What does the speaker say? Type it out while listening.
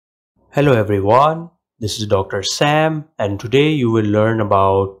Hello everyone, this is Dr. Sam and today you will learn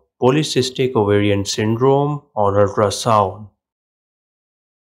about Polycystic Ovarian Syndrome on ultrasound.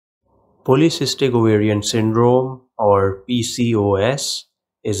 Polycystic Ovarian Syndrome or PCOS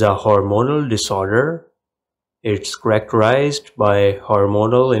is a hormonal disorder. It's characterized by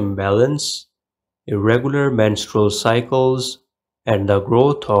hormonal imbalance, irregular menstrual cycles, and the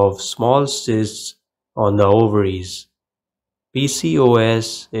growth of small cysts on the ovaries.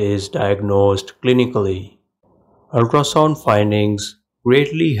 PCOS is diagnosed clinically. Ultrasound findings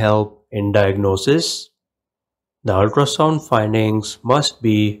greatly help in diagnosis. The ultrasound findings must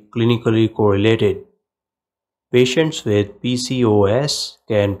be clinically correlated. Patients with PCOS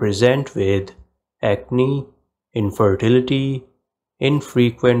can present with acne, infertility,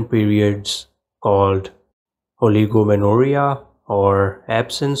 infrequent periods called oligomenorrhea or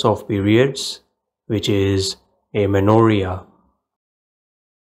absence of periods, which is amenorrhea.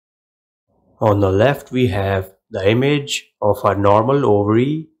 On the left we have the image of a normal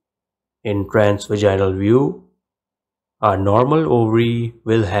ovary in transvaginal view. A normal ovary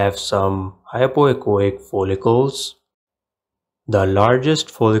will have some hypoechoic follicles. The largest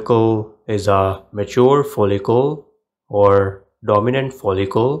follicle is a mature follicle or dominant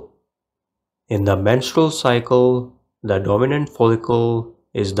follicle. In the menstrual cycle, the dominant follicle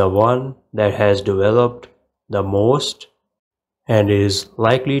is the one that has developed the most and is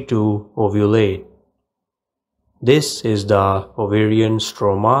likely to ovulate. This is the ovarian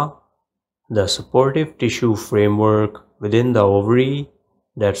stroma, the supportive tissue framework within the ovary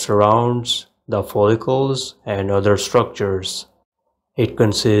that surrounds the follicles and other structures. It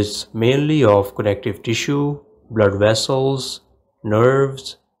consists mainly of connective tissue, blood vessels,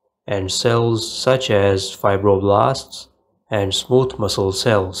 nerves, and cells such as fibroblasts and smooth muscle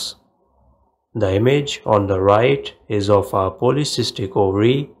cells. The image on the right is of a polycystic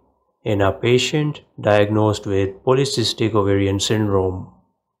ovary in a patient diagnosed with polycystic ovarian syndrome.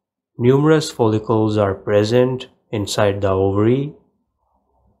 Numerous follicles are present inside the ovary.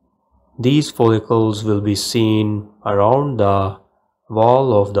 These follicles will be seen around the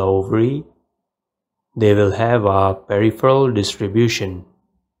wall of the ovary. They will have a peripheral distribution.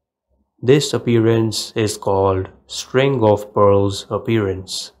 This appearance is called string of pearls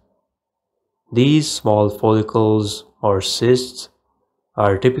appearance. These small follicles or cysts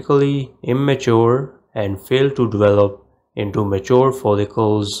are typically immature and fail to develop into mature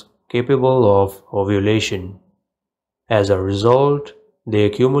follicles capable of ovulation. As a result, they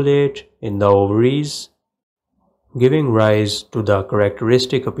accumulate in the ovaries, giving rise to the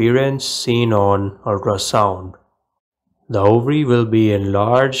characteristic appearance seen on ultrasound. The ovary will be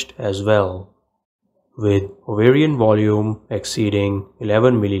enlarged as well, with ovarian volume exceeding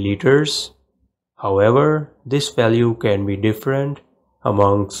 11 milliliters. However, this value can be different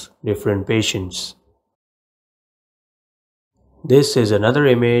amongst different patients. This is another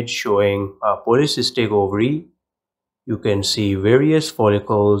image showing a polycystic ovary. You can see various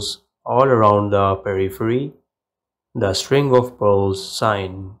follicles all around the periphery, the string of pearls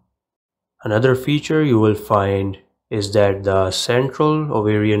sign. Another feature you will find is that the central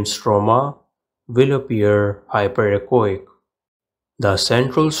ovarian stroma will appear hyperechoic. The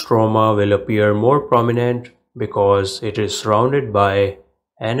central stroma will appear more prominent because it is surrounded by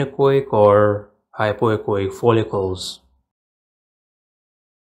anechoic or hypoechoic follicles.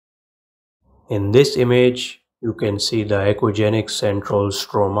 In this image, you can see the echogenic central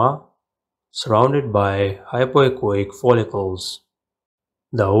stroma surrounded by hypoechoic follicles.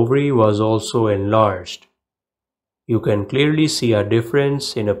 The ovary was also enlarged. You can clearly see a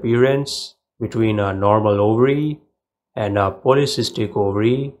difference in appearance between a normal ovary and a polycystic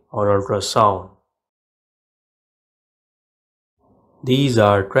ovary on ultrasound. These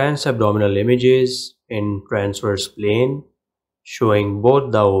are transabdominal images in transverse plane showing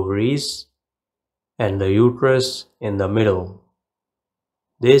both the ovaries and the uterus in the middle.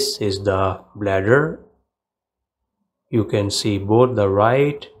 This is the bladder. You can see both the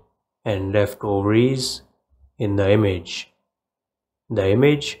right and left ovaries in the image. The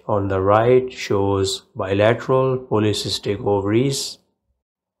image on the right shows bilateral polycystic ovaries.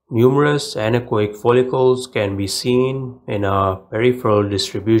 Numerous anechoic follicles can be seen in a peripheral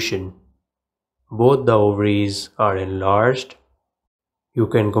distribution. Both the ovaries are enlarged. You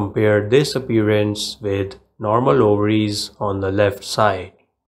can compare this appearance with normal ovaries on the left side.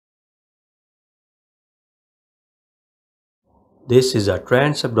 This is a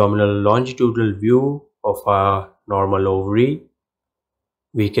transabdominal longitudinal view of a normal ovary.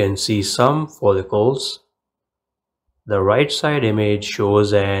 We can see some follicles. The right side image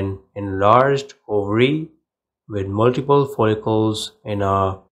shows an enlarged ovary with multiple follicles in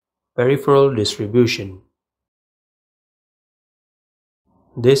a peripheral distribution.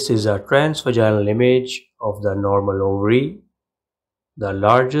 This is a transvaginal image of the normal ovary. The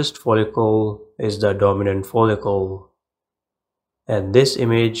largest follicle is the dominant follicle, and this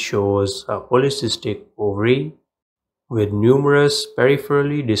image shows a polycystic ovary with numerous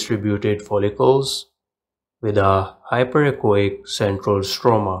peripherally distributed follicles with a hyperechoic central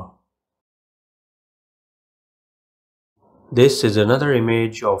stroma. This is another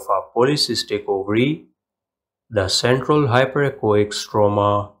image of a polycystic ovary. The central hyperechoic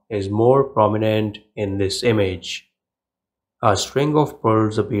stroma is more prominent in this image. A string of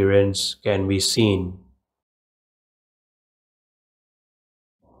pearls appearance can be seen.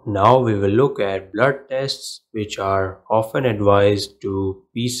 Now we will look at blood tests which are often advised to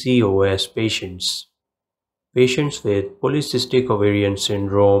PCOS patients. Patients with polycystic ovarian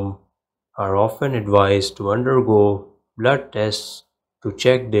syndrome are often advised to undergo blood tests to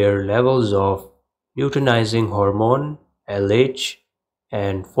check their levels of Luteinizing hormone (LH)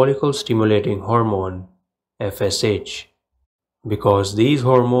 and Follicle-Stimulating Hormone (FSH), because these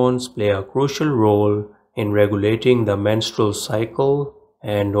hormones play a crucial role in regulating the menstrual cycle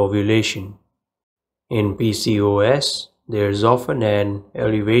and ovulation. In PCOS, there is often an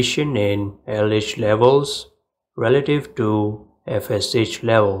elevation in LH levels relative to FSH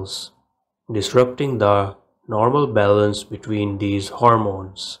levels, disrupting the normal balance between these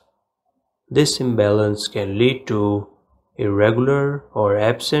hormones. This imbalance can lead to irregular or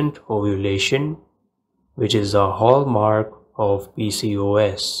absent ovulation, which is a hallmark of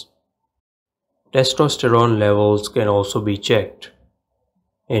PCOS. Testosterone levels can also be checked.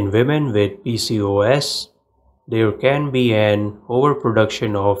 In women with PCOS, there can be an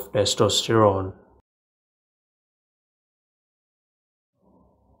overproduction of testosterone.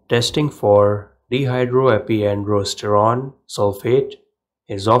 Testing for Dehydroepiandrosterone Sulfate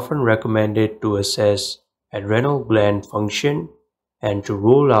is often recommended to assess adrenal gland function and to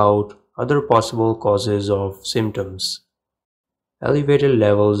rule out other possible causes of symptoms. Elevated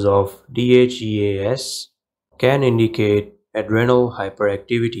levels of DHEA-S can indicate adrenal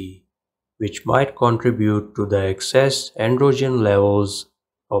hyperactivity, which might contribute to the excess androgen levels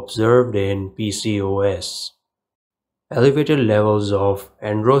observed in PCOS. Elevated levels of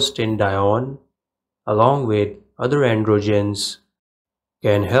androstenedione, along with other androgens,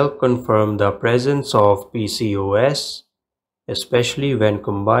 can help confirm the presence of PCOS, especially when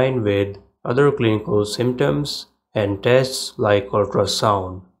combined with other clinical symptoms and tests like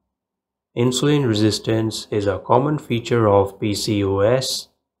ultrasound. Insulin resistance is a common feature of PCOS,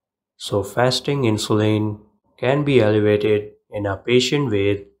 so fasting insulin can be elevated in a patient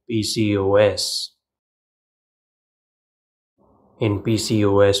with PCOS. In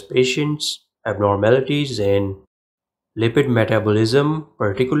PCOS patients, abnormalities in lipid metabolism,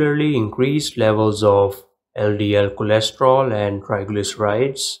 particularly increased levels of LDL cholesterol and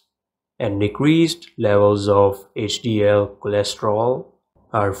triglycerides, and decreased levels of HDL cholesterol,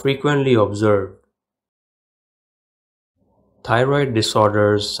 are frequently observed. Thyroid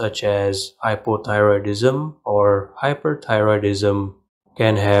disorders such as hypothyroidism or hyperthyroidism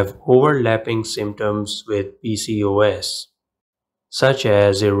can have overlapping symptoms with PCOS, such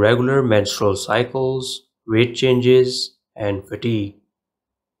as irregular menstrual cycles, weight changes, and fatigue.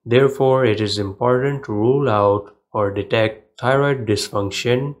 Therefore, it is important to rule out or detect thyroid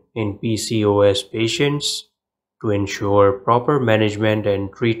dysfunction in PCOS patients to ensure proper management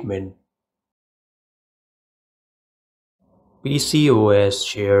and treatment. PCOS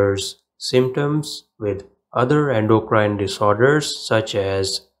shares symptoms with other endocrine disorders such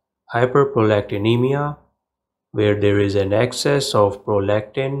as hyperprolactinemia, where there is an excess of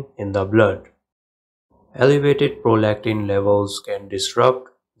prolactin in the blood. Elevated prolactin levels can disrupt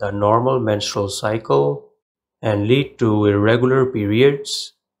the normal menstrual cycle and lead to irregular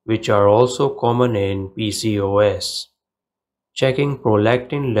periods, which are also common in PCOS. Checking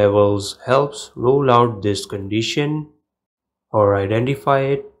prolactin levels helps rule out this condition or identify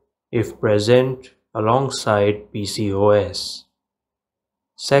it if present alongside PCOS.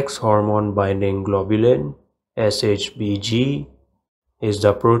 Sex hormone binding globulin (SHBG) is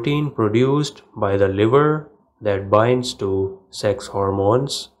the protein produced by the liver that binds to sex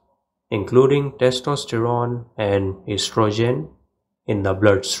hormones, including testosterone and estrogen, in the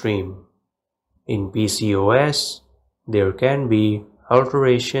bloodstream. In PCOS, there can be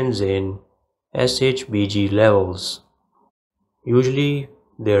alterations in SHBG levels. Usually,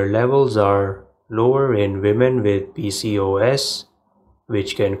 their levels are lower in women with PCOS,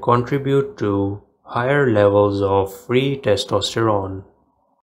 which can contribute to higher levels of free testosterone.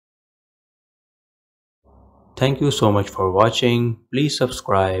 Thank you so much for watching. Please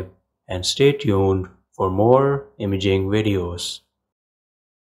subscribe. and stay tuned for more imaging videos.